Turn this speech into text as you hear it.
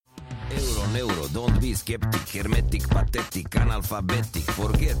neuro, don't be skeptic, hermetic, pathetic, analphabetic,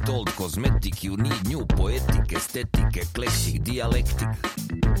 forget old cosmetic, you need new poetic, aesthetic, eclectic, dialectic.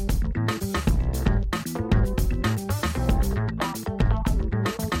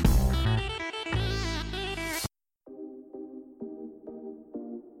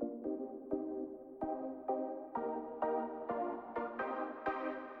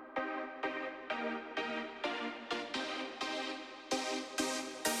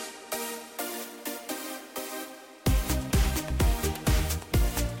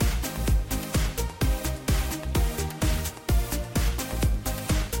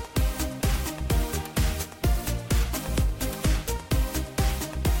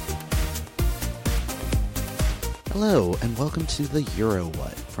 Hello, and welcome to the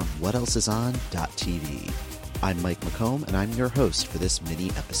EuroWhat from WhatElseIsOn.tv. I'm Mike McComb, and I'm your host for this mini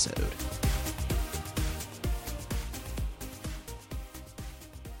episode.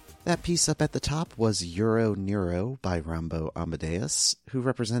 That piece up at the top was Euro Nero by Rambo Amadeus, who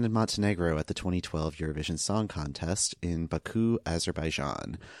represented Montenegro at the 2012 Eurovision Song Contest in Baku,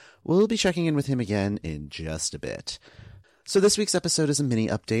 Azerbaijan. We'll be checking in with him again in just a bit. So this week's episode is a mini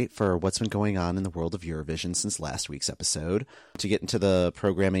update for what's been going on in the world of Eurovision since last week's episode. To get into the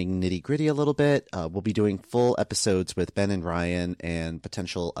programming nitty-gritty a little bit, we'll be doing full episodes with Ben and Ryan and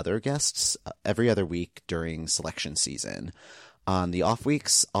potential other guests every other week during selection season. On the off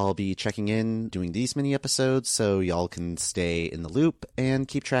weeks, I'll be checking in, doing these mini episodes so y'all can stay in the loop and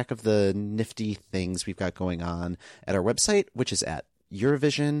keep track of the nifty things we've got going on at our website, which is at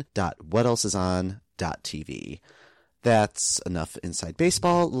eurovision.whatelsison.tv. That's enough inside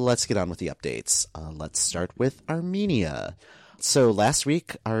baseball. Let's get on with the updates. Let's start with Armenia. So last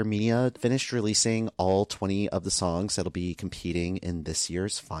week, Armenia finished releasing all 20 of the songs that'll be competing in this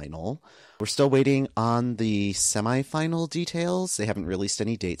year's final. We're still waiting on the semifinal details. They haven't released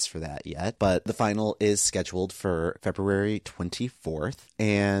any dates for that yet, but the final is scheduled for February 24th.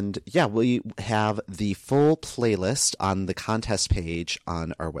 And yeah, we have the full playlist on the contest page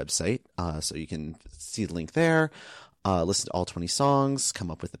on our website, so you can see the link there. Listen to all 20 songs, come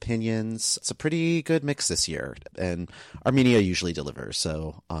up with opinions. It's a pretty good mix this year, and Armenia usually delivers,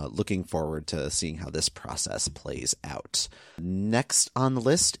 so looking forward to seeing how this process plays out. Next on the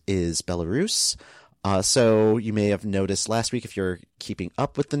list is Belarus. So you may have noticed last week, if you're keeping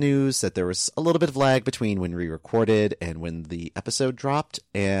up with the news, that there was a little bit of lag between when we recorded and when the episode dropped,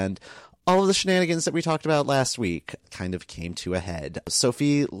 and all of the shenanigans that we talked about last week kind of came to a head.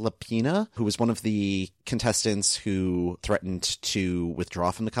 Sophie Lapina, who was one of the contestants who threatened to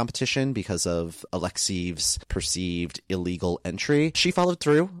withdraw from the competition because of Alexiev's perceived illegal entry, she followed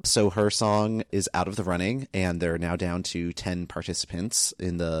through. So her song is out of the running, and they're now down to 10 participants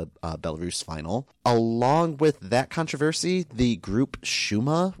in the Belarus final. Along with that controversy, the group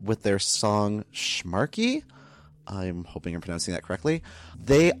Shuma, with their song Shmarky, I'm hoping I'm pronouncing that correctly,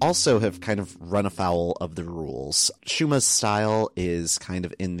 they also have kind of run afoul of the rules. Shuma's style is kind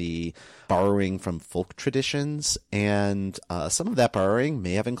of in the borrowing from folk traditions, and some of that borrowing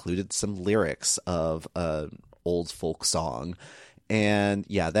may have included some lyrics of an old folk song. And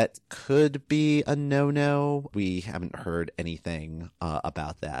yeah, that could be a no-no. We haven't heard anything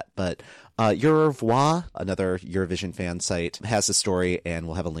about that. But EuroWhat, another Eurovision fan site, has a story, and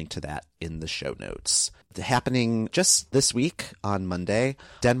we'll have a link to that in the show notes. Happening just this week on Monday,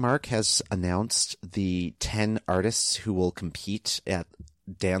 Denmark has announced the 10 artists who will compete at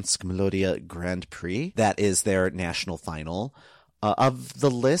Dansk Melodi Grand Prix. That is their national final. Of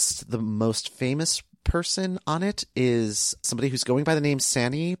the list, the most famous person on it is somebody who's going by the name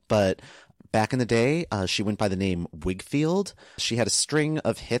Sani, but back in the day, she went by the name Wigfield. She had a string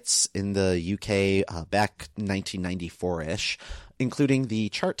of hits in the UK back 1994-ish, including the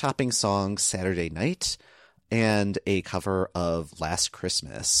chart-topping song Saturday Night and a cover of Last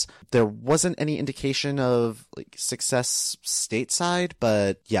Christmas. There wasn't any indication of success stateside,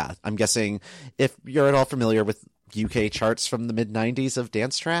 but yeah, I'm guessing if you're at all familiar with UK charts from the mid-90s of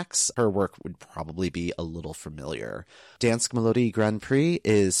dance tracks, her work would probably be a little familiar. Dansk Melodi Grand Prix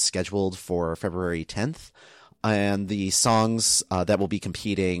is scheduled for February 10th, and the songs that will be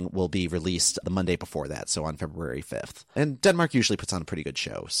competing will be released the Monday before that, so on February 5th. And Denmark usually puts on a pretty good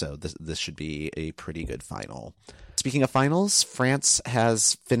show, so this should be a pretty good final. Speaking of finals, France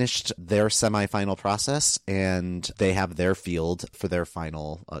has finished their semifinal process, and they have their field for their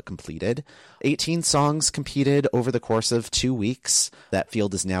final completed. 18 songs competed over the course of 2 weeks. That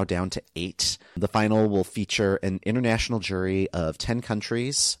field is now down to 8. The final will feature an international jury of 10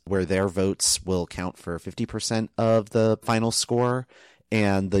 countries, where their votes will count for 50% of the final score,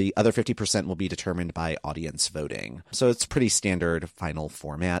 and the other 50% will be determined by audience voting. So it's pretty standard final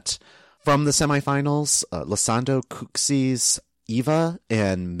format. From the semifinals, Lasando Cuxi's Eva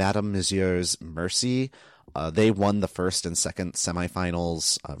and Madame Monsieur's Mercy. They won the first and second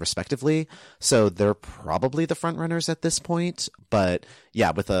semifinals, respectively. So they're probably the front runners at this point. But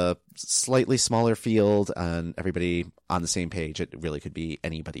yeah, with a slightly smaller field and everybody on the same page, it really could be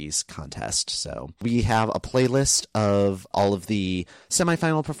anybody's contest. So we have a playlist of all of the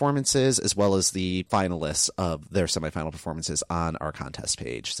semifinal performances as well as the finalists of their semifinal performances on our contest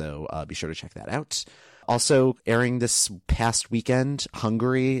page. So be sure to check that out. Also airing this past weekend,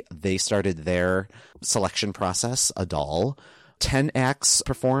 Hungary, they started their selection process, a doll. 10 acts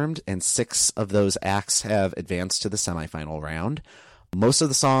performed, and 6 of those acts have advanced to the semifinal round. Most of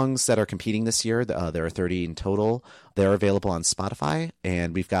the songs that are competing this year, there are 30 in total, they're available on Spotify,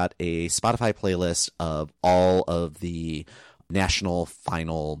 and we've got a Spotify playlist of all of the national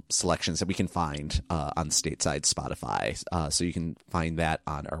final selections that we can find on stateside Spotify. So you can find that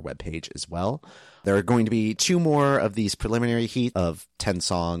on our webpage as well. There are going to be 2 more of these preliminary heat of 10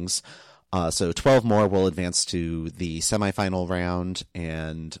 songs. So 12 more will advance to the semifinal round,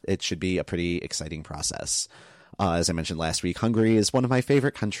 and it should be a pretty exciting process. As I mentioned last week, Hungary is one of my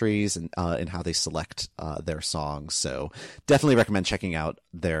favorite countries in how they select their songs. So definitely recommend checking out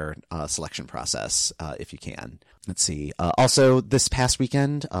their selection process if you can. Let's see. Also, this past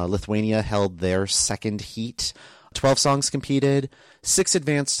weekend, Lithuania held their second heat. 12 songs competed, 6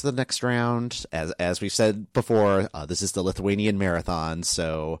 advanced to the next round. As we've said before, this is the Lithuanian marathon,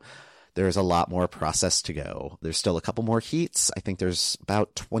 so there's a lot more process to go. There's still a couple more heats. I think there's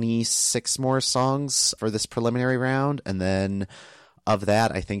about 26 more songs for this preliminary round. And then of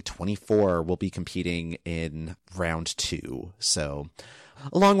that, I think 24 will be competing in round 2. So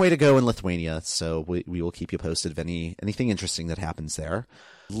a long way to go in Lithuania. So we will keep you posted of anything interesting that happens there.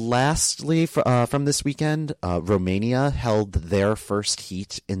 Lastly, from this weekend, Romania held their first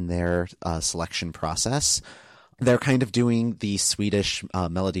heat in their selection process. They're kind of doing the Swedish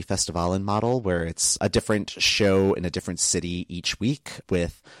Melody Festivalen model, where it's a different show in a different city each week,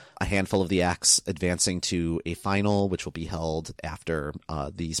 with a handful of the acts advancing to a final, which will be held after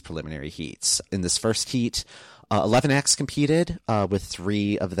these preliminary heats. In this first heat, 11 acts competed, with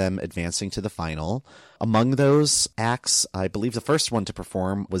 3 of them advancing to the final. Among those acts, I believe the first one to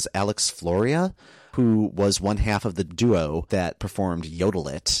perform was Alex Floria, who was one half of the duo that performed Yodel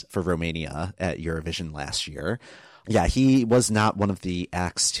It for Romania at Eurovision last year. Yeah, he was not one of the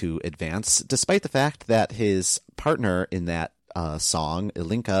acts to advance, despite the fact that his partner in that song,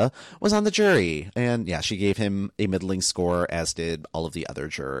 Ilinka, was on the jury. And yeah, she gave him a middling score, as did all of the other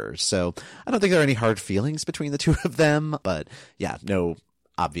jurors. So I don't think there are any hard feelings between the two of them, but yeah, no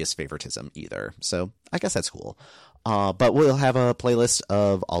obvious favoritism either. So I guess that's cool. But we'll have a playlist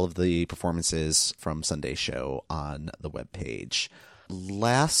of all of the performances from Sunday's show on the webpage.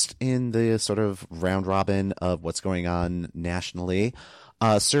 Last in the sort of round robin of what's going on nationally,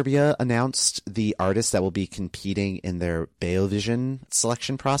 Serbia announced the artists that will be competing in their Beovision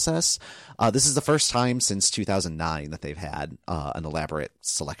selection process. This is the first time since 2009 that they've had an elaborate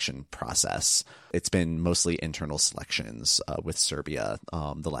selection process. It's been mostly internal selections with Serbia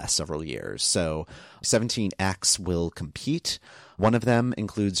the last several years. So 17 acts will compete. One of them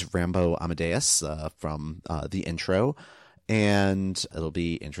includes Rambo Amadeus from the intro. And it'll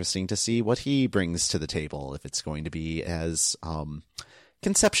be interesting to see what he brings to the table, if it's going to be as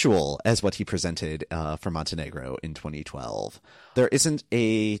conceptual as what he presented for Montenegro in 2012. There isn't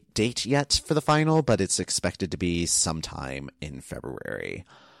a date yet for the final, but it's expected to be sometime in February.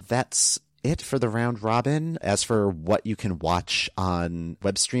 That's it for the round robin. As for what you can watch on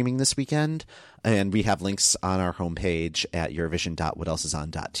web streaming this weekend, and we have links on our homepage at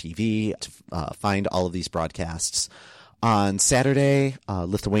eurovision.whatelseison.tv to find all of these broadcasts. On Saturday,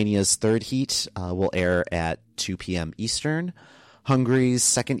 Lithuania's third heat will air at 2 p.m. Eastern. Hungary's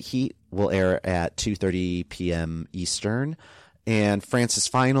second heat will air at 2:30 p.m. Eastern. And France's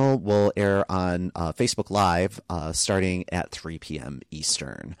final will air on Facebook Live starting at 3 p.m.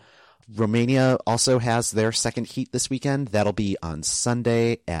 Eastern. Romania also has their second heat this weekend. That'll be on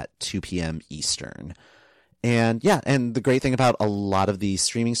Sunday at 2 p.m. Eastern. And yeah, and the great thing about a lot of these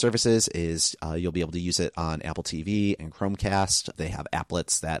streaming services is you'll be able to use it on Apple TV and Chromecast. They have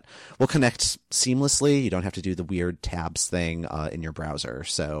applets that will connect seamlessly. You don't have to do the weird tabs thing in your browser.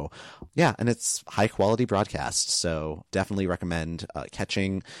 So yeah, and it's high quality broadcasts. So definitely recommend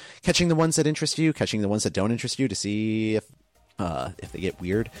catching the ones that interest you, catching the ones that don't interest you, to see if they get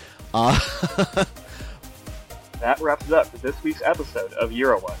weird. That wraps it up for this week's episode of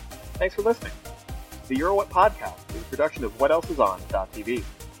EuroWhat. Thanks for listening. The EuroWhat podcast is a production of WhatElseIsOn.tv.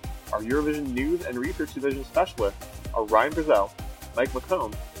 Our Eurovision news and research division specialists are Ryan Brazell, Mike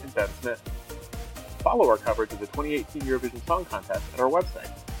McComb, and Ben Smith. Follow our coverage of the 2018 Eurovision Song Contest at our website,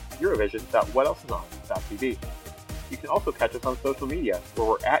 eurovision.whatelseison.tv. You can also catch us on social media, where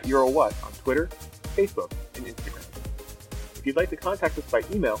we're at EuroWhat on Twitter, Facebook, and Instagram. If you'd like to contact us by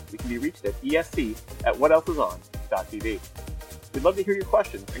email, we can be reached at esc@whatelseison.tv. We'd love to hear your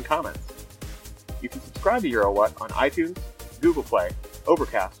questions and comments. You can subscribe to EuroWhat on iTunes, Google Play,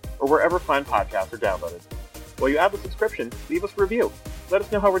 Overcast, or wherever fine podcasts are downloaded. While you add the subscription, leave us a review. Let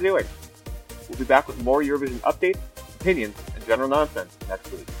us know how we're doing. We'll be back with more Eurovision updates, opinions, and general nonsense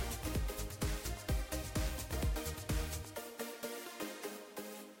next week.